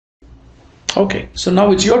Okay, so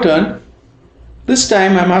now it's your turn. This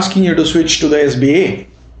time I'm asking you to switch to the SBA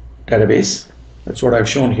database. That's what I've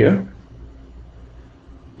shown here.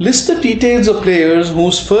 List the details of players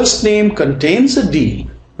whose first name contains a D,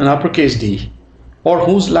 an uppercase D, or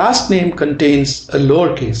whose last name contains a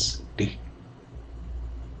lowercase d.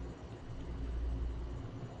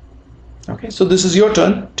 Okay, so this is your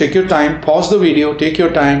turn. Take your time, pause the video, take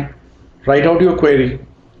your time, write out your query,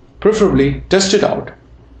 preferably test it out,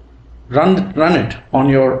 run it on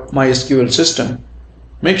your MySQL system,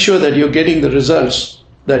 make sure that you're getting the results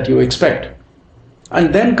that you expect,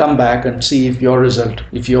 and then come back and see if your result,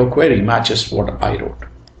 if your query matches what I wrote.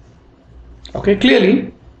 Okay,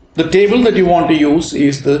 clearly the table that you want to use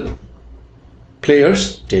is the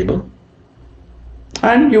players table,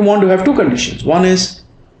 and you want to have two conditions. One is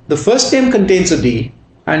the first name contains a D,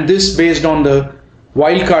 and this based on the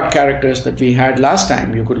wildcard characters that we had last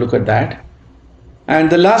time, you could look at that, and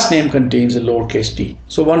the last name contains a lowercase d.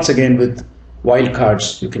 So once again with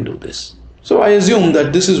wildcards you can do this. So I assume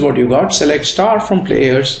that this is what you got. Select star from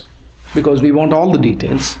players because we want all the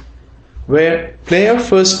details, where player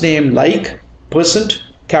first name like percent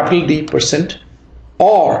capital D percent,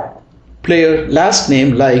 or player last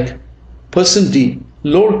name like percent D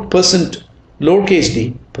lowercase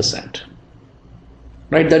d percent.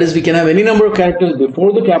 Right, that is, we can have any number of characters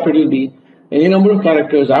before the capital D, any number of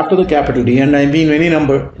characters after the capital D, and I mean any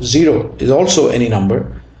number. 0 is also any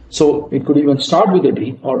number, so it could even start with a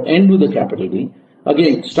D or end with a capital D.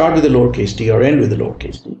 Again, start with a lowercase d or end with a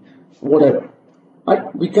lowercase d, whatever.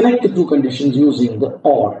 We connect the two conditions using the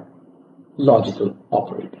OR logical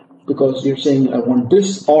operator, because you're saying I want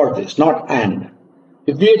this or this, not and.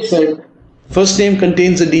 If we had said first name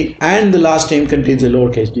contains a D and the last name contains a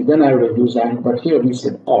lowercase d, then I would have used and, but here we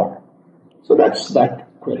said or. So that's that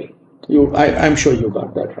query. I'm sure you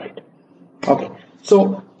got that right. Okay,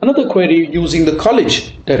 so another query using the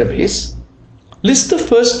college database. List the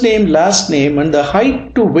first name, last name, and the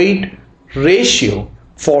height to weight ratio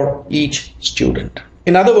for each student.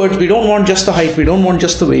 In other words, we don't want just the height, we don't want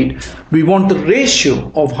just the weight, we want the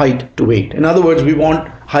ratio of height to weight. In other words, we want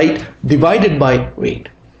height divided by weight.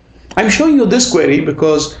 I'm showing you this query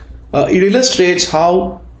because it illustrates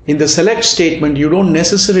how in the select statement you don't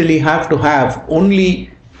necessarily have to have only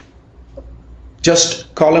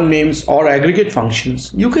just column names or aggregate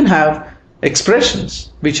functions. You can have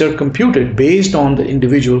expressions which are computed based on the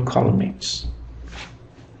individual column names.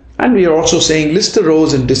 And we are also saying list the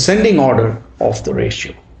rows in descending order of the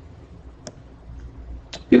ratio.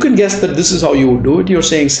 You can guess that this is how you would do it. You're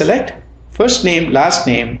saying select first name, last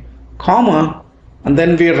name, comma, and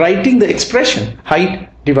then we're writing the expression height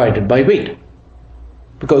divided by weight.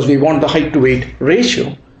 Because we want the height to weight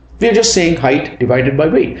ratio, we're just saying height divided by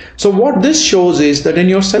weight. So what this shows is that in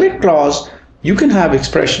your select clause, you can have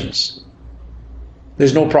expressions.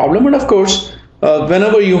 There's no problem. And of course,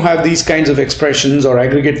 whenever you have these kinds of expressions or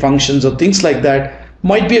aggregate functions or things like that,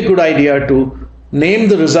 might be a good idea to name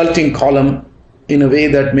the resulting column in a way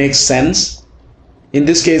that makes sense. In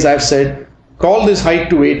this case, I've said, call this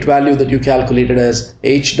height to weight value that you calculated as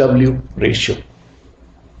HW ratio.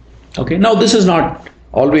 Okay, now this is not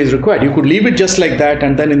always required. You could leave it just like that,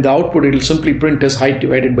 and then in the output it will simply print as height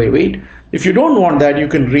divided by weight. If you don't want that, you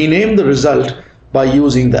can rename the result by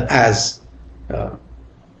using the as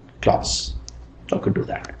clause. I could do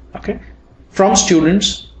that. Okay, from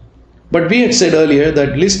students, but we had said earlier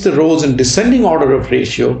that list the rows in descending order of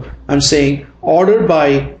ratio. I'm saying order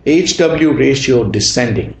by HW ratio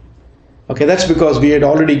descending. Okay, that's because we had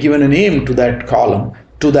already given a name to that column,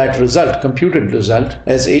 to that result, computed result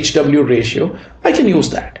as HW ratio. I can use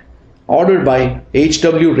that. Ordered by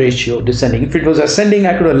HW ratio descending. If it was ascending,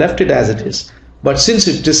 I could have left it as it is. But since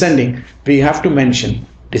it's descending, we have to mention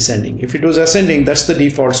descending. If it was ascending, that's the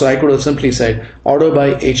default. So I could have simply said order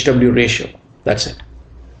by HW ratio. That's it.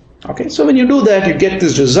 Okay, so when you do that, you get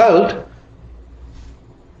this result,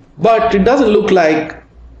 but it doesn't look like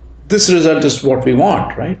this result is what we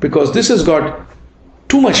want, right? Because this has got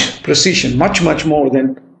too much precision, much more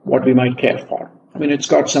than what we might care for. I mean, it's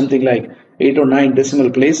got something like 8 or 9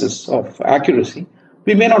 decimal places of accuracy.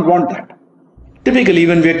 We may not want that. Typically,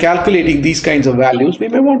 when we're calculating these kinds of values, we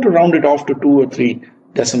may want to round it off to 2 or 3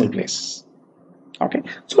 decimal places. Okay,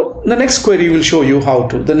 so the next query will show you how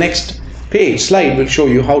to, the next slide will show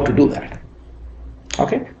you how to do that.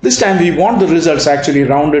 Okay, this time we want the results actually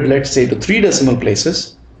rounded, let's say, to 3 decimal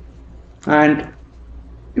places. And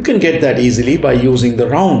you can get that easily by using the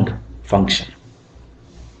round function,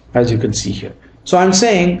 as you can see here. So I'm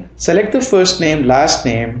saying select the first name, last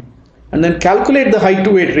name, and then calculate the height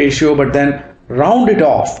to weight ratio, but then round it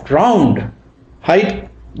off. Round height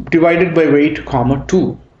divided by weight, comma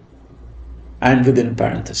 2. and within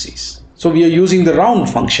parentheses. So we are using the round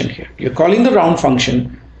function here. You're calling the round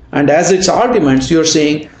function, and as its arguments, you're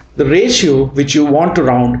saying the ratio which you want to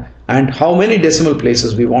round and how many decimal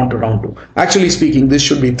places we want to round to. Actually speaking, this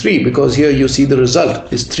should be 3 because here you see the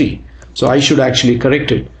result is 3. So I should actually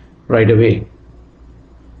correct it right away.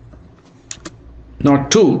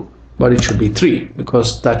 Not 2, but it should be 3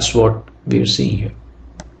 because that's what we are seeing here.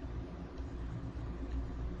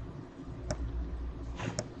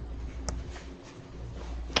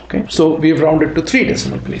 Okay, so we have rounded to 3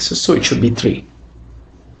 decimal places, so it should be 3.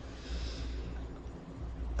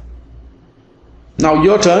 Now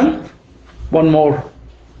your turn. One more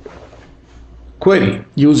query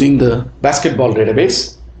using the basketball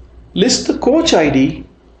database. List the coach ID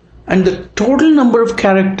and the total number of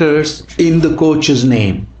characters in the coach's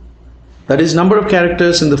name. That is, number of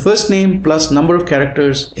characters in the first name plus number of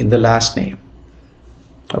characters in the last name.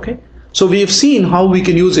 Okay, so we have seen how we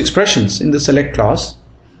can use expressions in the select clause,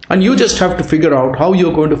 and you just have to figure out how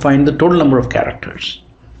you're going to find the total number of characters.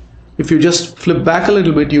 If you just flip back a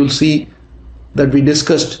little bit, you'll see that we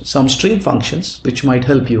discussed some string functions which might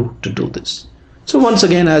help you to do this. So once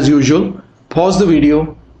again, as usual, pause the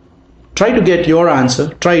video, try to get your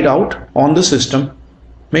answer, try it out on the system,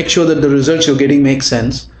 make sure that the results you're getting make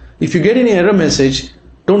sense. If you get any error message,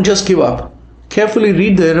 don't just give up. Carefully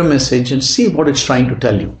read the error message and see what it's trying to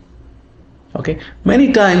tell you. Okay,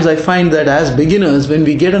 many times I find that as beginners, when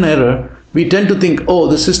we get an error, we tend to think, oh,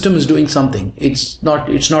 the system is doing something, it's not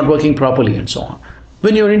working properly, and so on.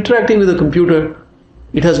 When you're interacting with a computer,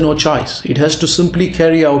 it has no choice. It has to simply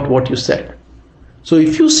carry out what you said. So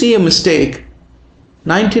if you see a mistake,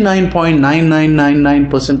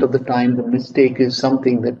 99.9999% of the time the mistake is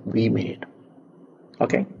something that we made.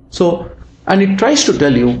 Okay, so, and it tries to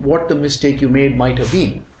tell you what the mistake you made might have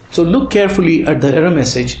been. So look carefully at the error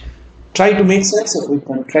message, try to make sense of it,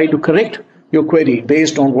 and try to correct your query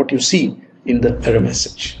based on what you see in the error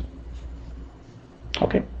message.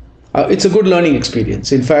 Okay. It's a good learning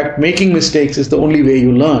experience. In fact, making mistakes is the only way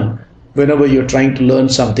you learn whenever you're trying to learn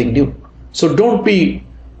something new. So don't be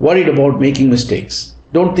worried about making mistakes.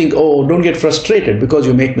 Don't think, oh, don't get frustrated because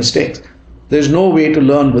you make mistakes. There's no way to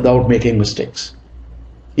learn without making mistakes.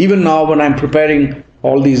 Even now, when I'm preparing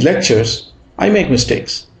all these lectures, I make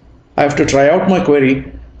mistakes. I have to try out my query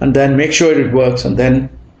and then make sure it works and then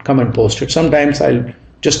come and post it. Sometimes I'll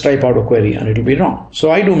just type out a query and it'll be wrong.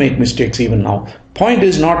 So I do make mistakes even now. Point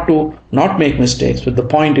is not to not make mistakes, but the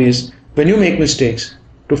point is when you make mistakes,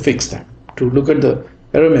 to fix them, to look at the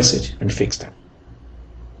error message and fix them.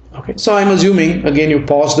 Okay, so I'm assuming again you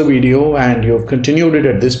paused the video and you've continued it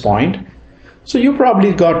at this point. So you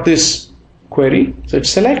probably got this query. So it's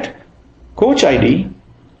select coach ID,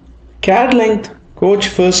 char length coach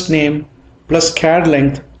first name plus char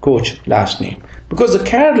length coach last name. Because the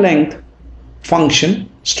char length function,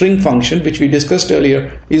 string function, which we discussed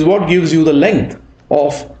earlier, is what gives you the length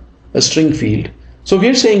of a string field. So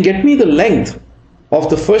we're saying get me the length of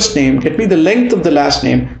the first name, get me the length of the last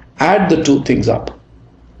name, add the two things up.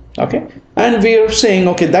 Okay, and we are saying,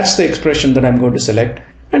 okay, that's the expression that I'm going to select,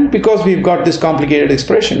 and because we've got this complicated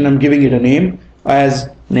expression, I'm giving it a name as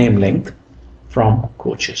name length from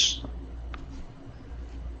coaches.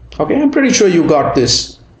 Okay, I'm pretty sure you got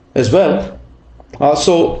this as well.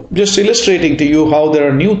 So just illustrating to you how there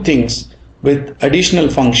are new things with additional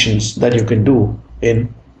functions that you can do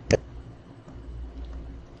in.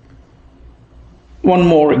 One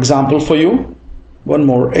more example for you, one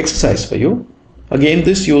more exercise for you. Again,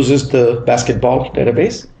 this uses the basketball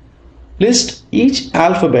database. List each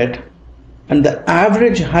alphabet and the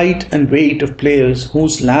average height and weight of players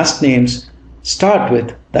whose last names start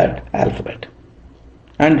with that alphabet,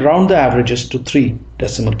 and round the averages to 3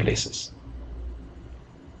 decimal places.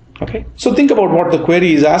 Okay, so think about what the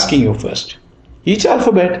query is asking you first. Each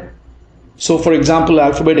alphabet, so for example,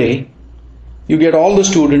 alphabet A, you get all the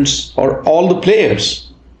students or all the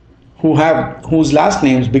players whose last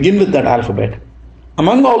names begin with that alphabet.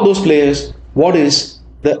 Among all those players, what is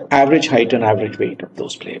the average height and average weight of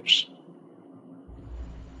those players?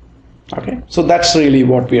 Okay, so that's really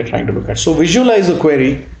what we are trying to look at. So visualize the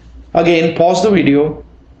query. Again, pause the video,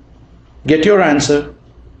 get your answer,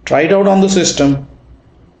 try it out on the system,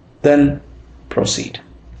 then proceed.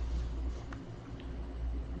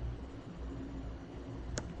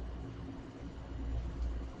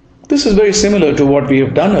 This is very similar to what we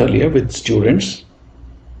have done earlier with students.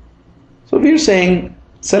 So we are saying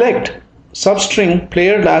select substring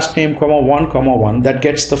player last name, comma 1, that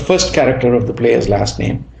gets the first character of the player's last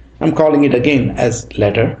name. I'm calling it again as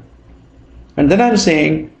letter. And then I'm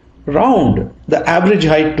saying round the average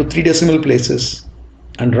height to 3 decimal places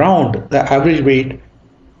and round the average weight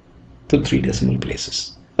to 3 decimal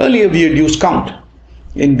places. Earlier we had used count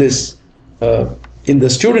in this in the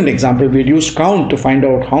student example. We had used count to find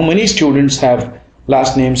out how many students have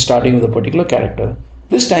last names starting with a particular character.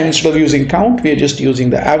 This time, instead of using count, we are just using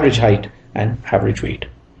the average height and average weight,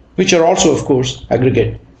 which are also, of course,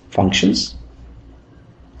 aggregate functions.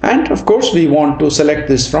 And of course, we want to select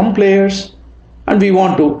this from players, and we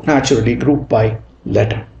want to naturally group by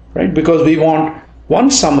letter, right? Because we want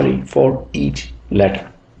one summary for each letter.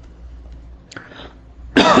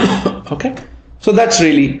 Okay, so that's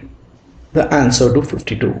really the answer to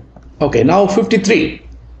 52. Okay, now 53.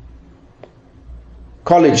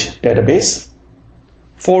 College database.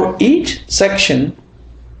 For each section,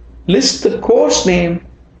 list the course name,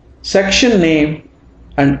 section name,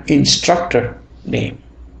 and instructor name.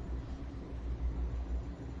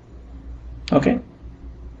 Okay.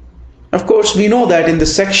 Of course, we know that in the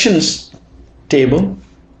sections table,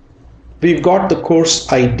 we've got the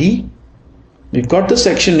course ID, we've got the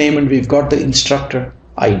section name, and we've got the instructor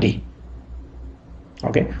ID.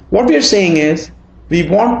 Okay. What we are saying is we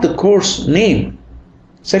want the course name,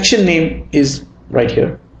 section name is right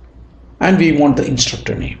here, and we want the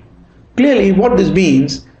instructor name. Clearly, what this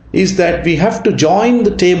means is that we have to join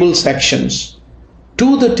the table sections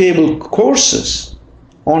to the table courses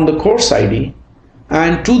on the course ID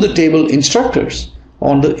and to the table instructors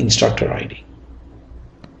on the instructor ID.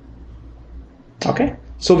 Okay,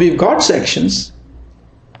 so we've got sections,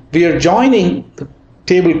 we are joining the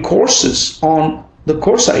table courses on the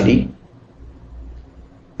course ID,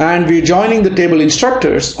 and we're joining the table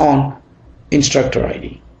instructors on instructor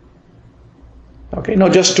ID. Okay, now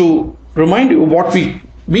just to remind you what we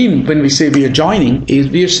mean when we say we are joining is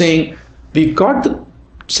we are saying we've got the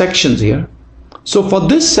sections here. So for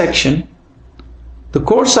this section, the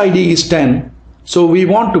course ID is 10, so we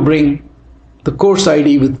want to bring the course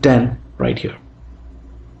ID with 10 right here.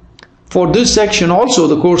 For this section also,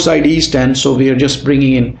 the course ID is 10, so we are just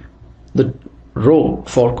bringing in the row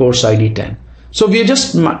for course ID 10. So we are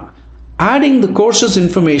just adding the courses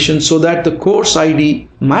information so that the course ID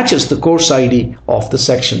matches the course ID of the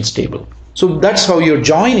sections table. So that's how you're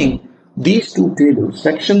joining these two tables,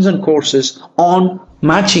 sections and courses, on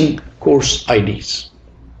matching course IDs.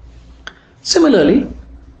 Similarly,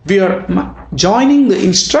 we are joining the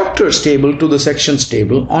instructors table to the sections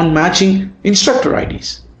table on matching instructor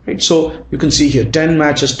IDs. Right? So you can see here 10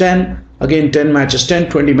 matches 10, again 10 matches 10,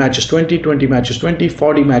 20 matches 20, 20 matches 20,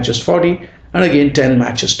 40 matches 40, and again 10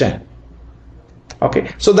 matches 10.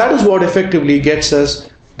 Okay, so that is what effectively gets us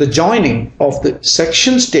the joining of the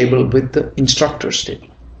sections table with the instructors table.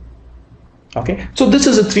 Okay, so this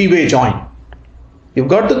is a three-way join. You've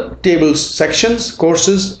got the tables, sections,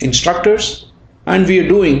 courses, instructors, and we are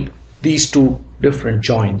doing these two different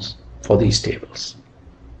joins for these tables.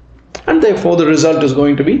 And therefore the result is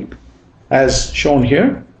going to be as shown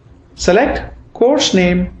here. Select course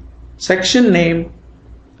name, section name,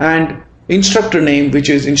 and instructor name, which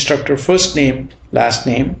is instructor first name, last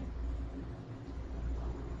name,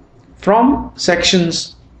 from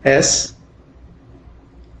sections S.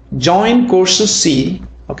 Join courses C.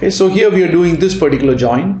 Okay, so here we are doing this particular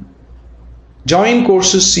join. Join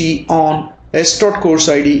courses C on S.course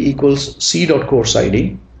ID equals C.course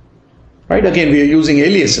ID. Right, again we are using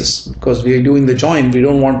aliases because we are doing the join. We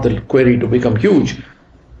don't want the query to become huge,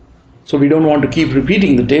 so we don't want to keep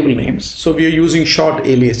repeating the table names, so we are using short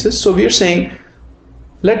aliases. So we are saying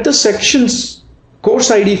let the sections course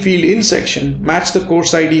ID field in section match the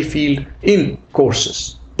course ID field in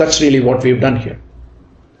courses. That's really what we've done here.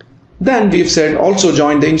 Then we've said also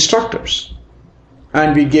join the instructors,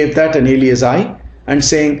 and we gave that an alias I, and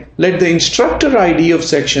saying let the instructor ID of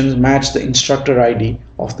sections match the instructor ID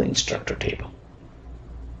of the instructor table.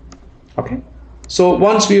 Okay, so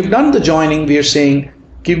once we have done the joining, we are saying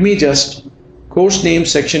give me just course name,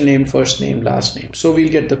 section name, first name, last name. So we'll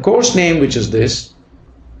get the course name, which is this,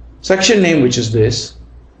 section name, which is this,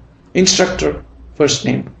 instructor first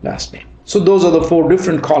name, last name. So those are the four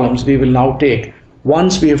different columns we will now take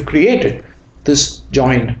once we have created this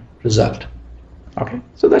joined result. Okay,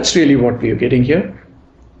 so that's really what we are getting here.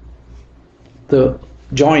 The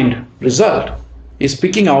joined result is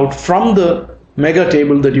picking out from the mega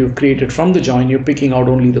table that you've created from the join, you're picking out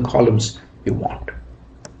only the columns you want.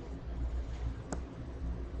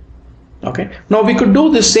 Okay, now we could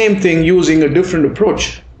do the same thing using a different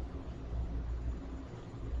approach.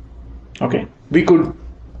 Okay, we could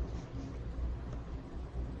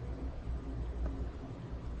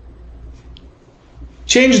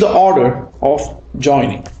change the order of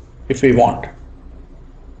joining if we want.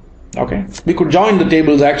 Okay, we could join the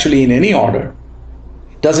tables actually in any order.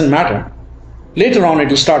 It doesn't matter. Later on it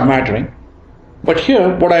will start mattering. But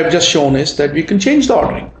here what I've just shown is that we can change the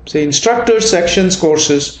ordering. Say instructors, sections,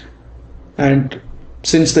 courses, and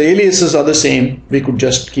since the aliases are the same, we could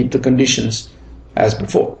just keep the conditions as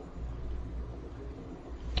before.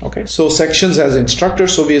 Okay, so sections as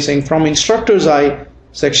instructors, so we are saying from instructors I,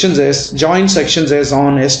 sections S, join sections S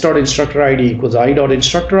on s.instructor_id equals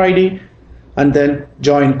i.instructor ID, and then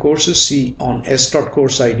join courses C on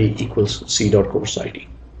s.course ID equals c.course ID.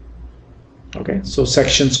 Okay, so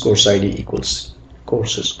sections course ID equals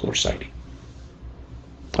courses course ID.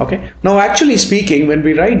 Okay, now actually speaking, when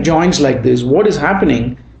we write joins like this, what is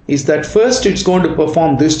happening is that first it's going to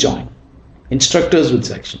perform this join, instructors with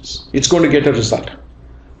sections. It's going to get a result.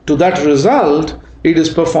 To that result, it is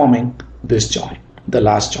performing this join, the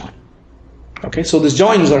last join. Okay, so these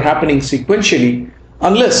joins are happening sequentially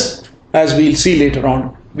unless, as we'll see later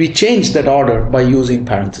on, we change that order by using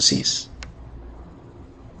parentheses.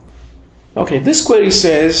 Okay, this query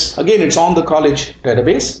says, again it's on the college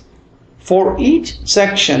database, for each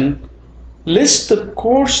section list the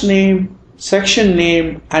course name, section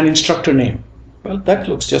name and instructor name. Well, that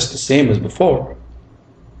looks just the same as before,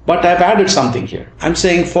 but I've added something here. I'm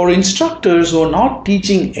saying for instructors who are not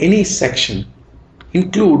teaching any section,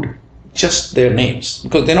 include just their names,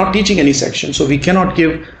 because they're not teaching any section, so we cannot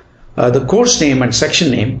give the course name and section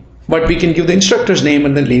name, but we can give the instructor's name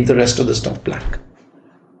and then leave the rest of the stuff blank.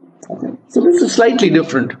 Okay. So this is slightly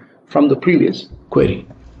different from the previous query.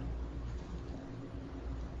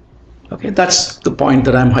 Okay, that's the point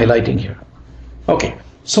that I'm highlighting here. Okay,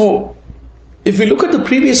 so if we look at the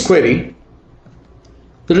previous query,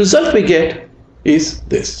 the result we get is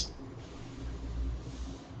this.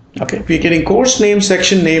 Okay, we're getting course name,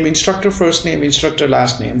 section name, instructor first name, instructor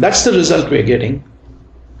last name. That's the result we're getting.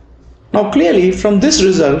 Now clearly from this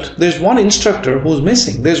result, there's one instructor who's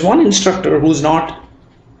missing. There's one instructor who's not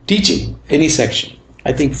teaching any section.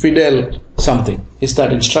 I think Fidel something is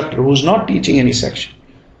that instructor who's not teaching any section.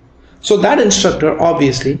 So that instructor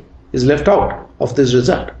obviously is left out of this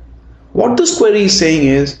result. What this query is saying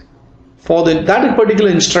is, for that particular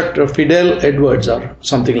instructor, Fidel Edwards or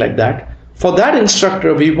something like that, for that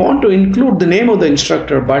instructor we want to include the name of the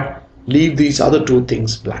instructor but leave these other two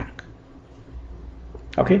things blank.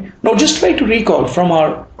 Okay, now just try to recall from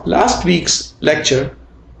our last week's lecture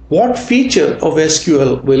what feature of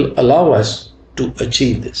SQL will allow us to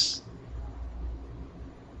achieve this.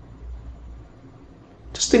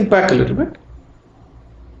 Just think back a little bit.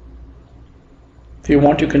 If you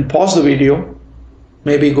want, you can pause the video,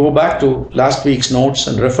 maybe go back to last week's notes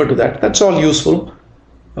and refer to that. That's all useful.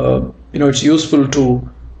 It's useful to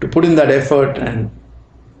put in that effort and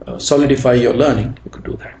solidify your learning. You could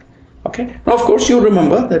do that. Okay. Now, of course, you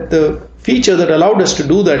remember that the feature that allowed us to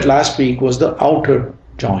do that last week was the outer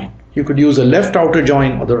join. You could use a left outer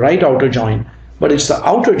join or the right outer join, but it's the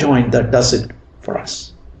outer join that does it for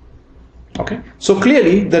us. Okay, so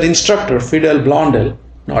clearly that instructor Fidel Blondel,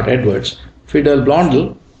 not Edwards, Fidel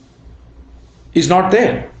Blondel is not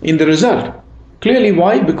there in the result. Clearly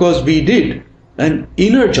why? Because we did an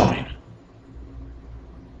inner join.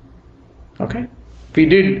 Okay, we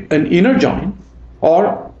did an inner join,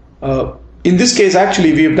 or in this case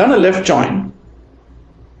actually we have done a left join.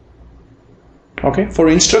 Okay, for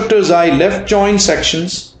instructors I left join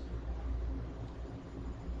sections,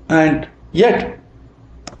 and yet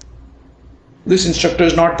this instructor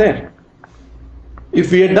is not there.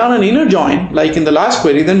 If we had done an inner join like in the last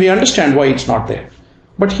query, then we understand why it's not there.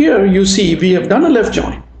 But here you see we have done a left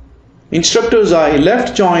join. Instructors I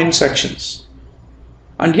left join sections,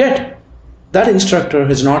 and yet that instructor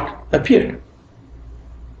has not appeared.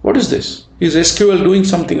 What is this? Is SQL doing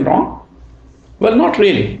something wrong? Well, not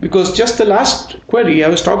really, because just the last query I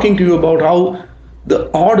was talking to you about how the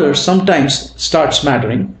order sometimes starts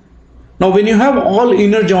mattering. Now when you have all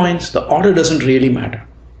inner joins, the order doesn't really matter.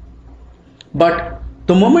 But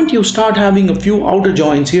the moment you start having a few outer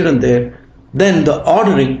joins here and there, then the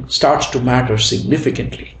ordering starts to matter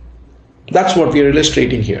significantly. That's what we are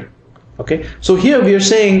illustrating here. Okay, so here we are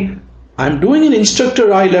saying I'm doing an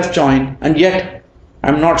instructor I left join, and yet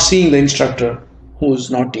I'm not seeing the instructor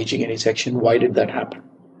who's not teaching any section. Why did that happen?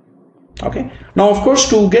 Okay, now of course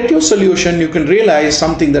to get your solution you can realize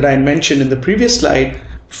something that I mentioned in the previous slide.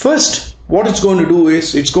 First, what it's going to do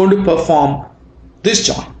is it's going to perform this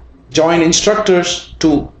join instructors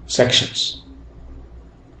to sections.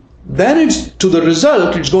 Then it's to the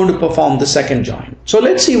result it's going to perform the second join. So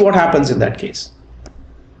let's see what happens in that case.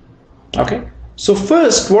 Okay, so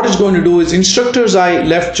first what it's going to do is instructors I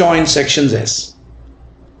left join sections S.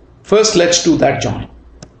 First let's do that join.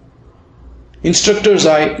 Instructors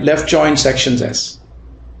I left join sections S.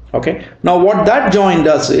 Okay, now what that join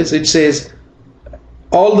does is it says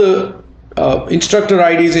all the instructor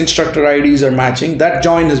IDs are matching. That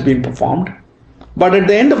join has been performed. But at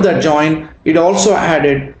the end of that join, it also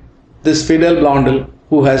added this Fidel Blondel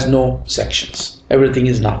who has no sections. Everything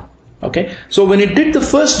is null. Okay. So when it did the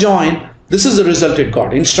first join, this is the result it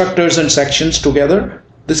got. Instructors and sections together.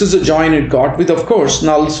 This is a join it got with, of course,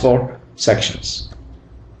 nulls for sections.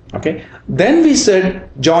 Okay. Then we said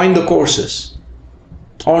join the courses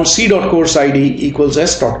on c.course ID equals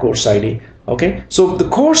s.course ID. Okay. So the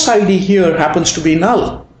course ID here happens to be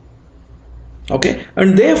null. Okay.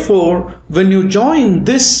 And therefore, when you join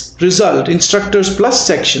this result, instructors plus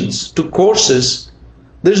sections, to courses,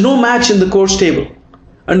 there is no match in the course table.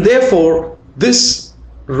 And therefore, this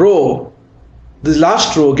row, this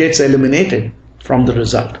last row, gets eliminated from the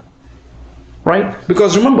result. Right?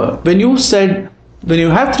 Because remember, when you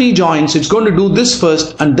have three joins, it's going to do this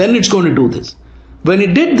first and then it's going to do this. When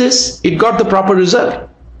it did this, it got the proper result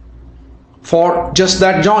for just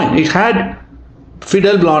that join. It had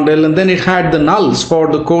Fidel Blondel and then it had the nulls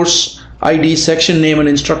for the course ID, section name and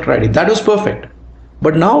instructor ID. That was perfect.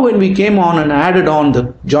 But now when we came on and added on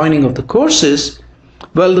the joining of the courses,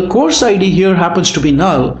 well, the course ID here happens to be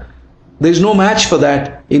null. There is no match for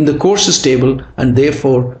that in the courses table, and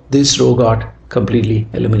therefore this row got completely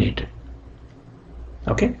eliminated.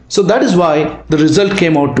 Okay, so that is why the result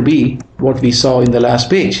came out to be what we saw in the last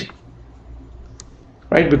page,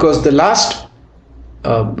 right? Because the last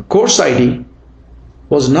course ID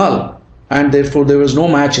was null, and therefore there was no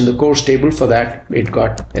match in the course table for that. It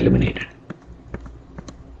got eliminated.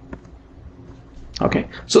 Okay,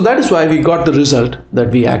 so that is why we got the result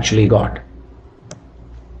that we actually got.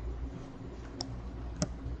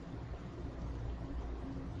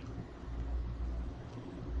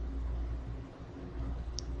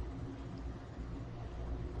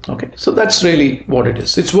 Okay, so that's really what it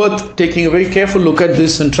is. It's worth taking a very careful look at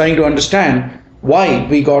this and trying to understand why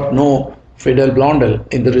we got no Fidel Blondel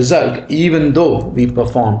in the result, even though we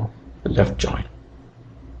performed the left join.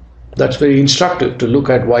 That's very instructive to look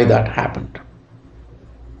at why that happened.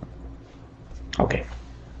 Okay,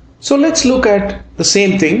 so let's look at the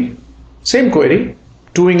same thing, same query,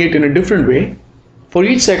 doing it in a different way. For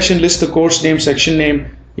each section, list the course name, section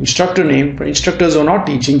name, instructor name. For instructors who are not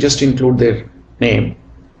teaching, just include their name.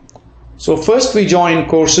 So first we join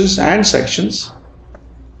courses and sections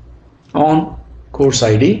on course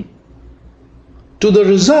ID. To the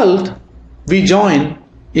result, we join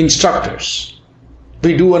instructors.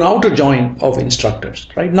 We do an outer join of instructors,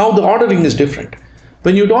 right? Now the ordering is different.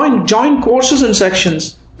 When you join courses and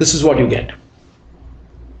sections, this is what you get.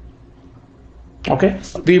 Okay,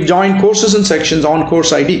 we've joined courses and sections on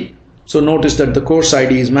course ID. So notice that the course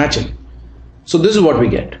ID is matching. So this is what we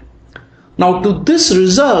get. Now to this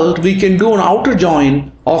result, we can do an outer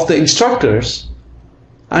join of the instructors.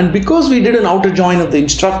 And because we did an outer join of the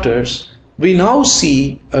instructors, we now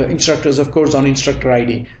see instructors, of course, on instructor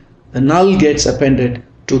ID. The null gets appended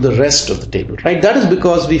to the rest of the table, right? That is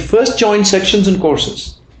because we first joined sections and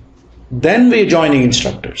courses. Then we're joining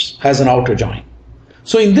instructors as an outer join.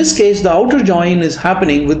 So in this case, the outer join is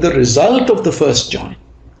happening with the result of the first join.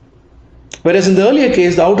 Whereas in the earlier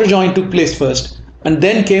case, the outer join took place first, and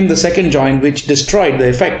then came the second join, which destroyed the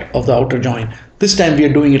effect of the outer join. This time we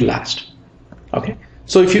are doing it last. Okay.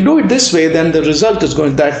 So if you do it this way, then the result is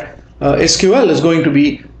going that SQL is going to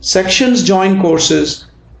be sections join courses,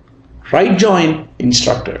 right join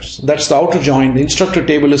instructors. That's the outer join. The instructor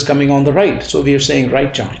table is coming on the right. So we are saying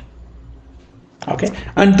right join. Okay.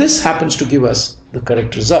 And this happens to give us the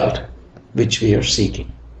correct result, which we are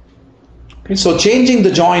seeking. Okay. So changing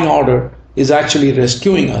the join order is actually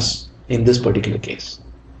rescuing us in this particular case.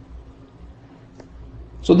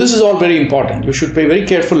 So this is all very important. You should pay very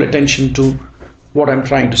careful attention to what I'm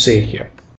trying to say here.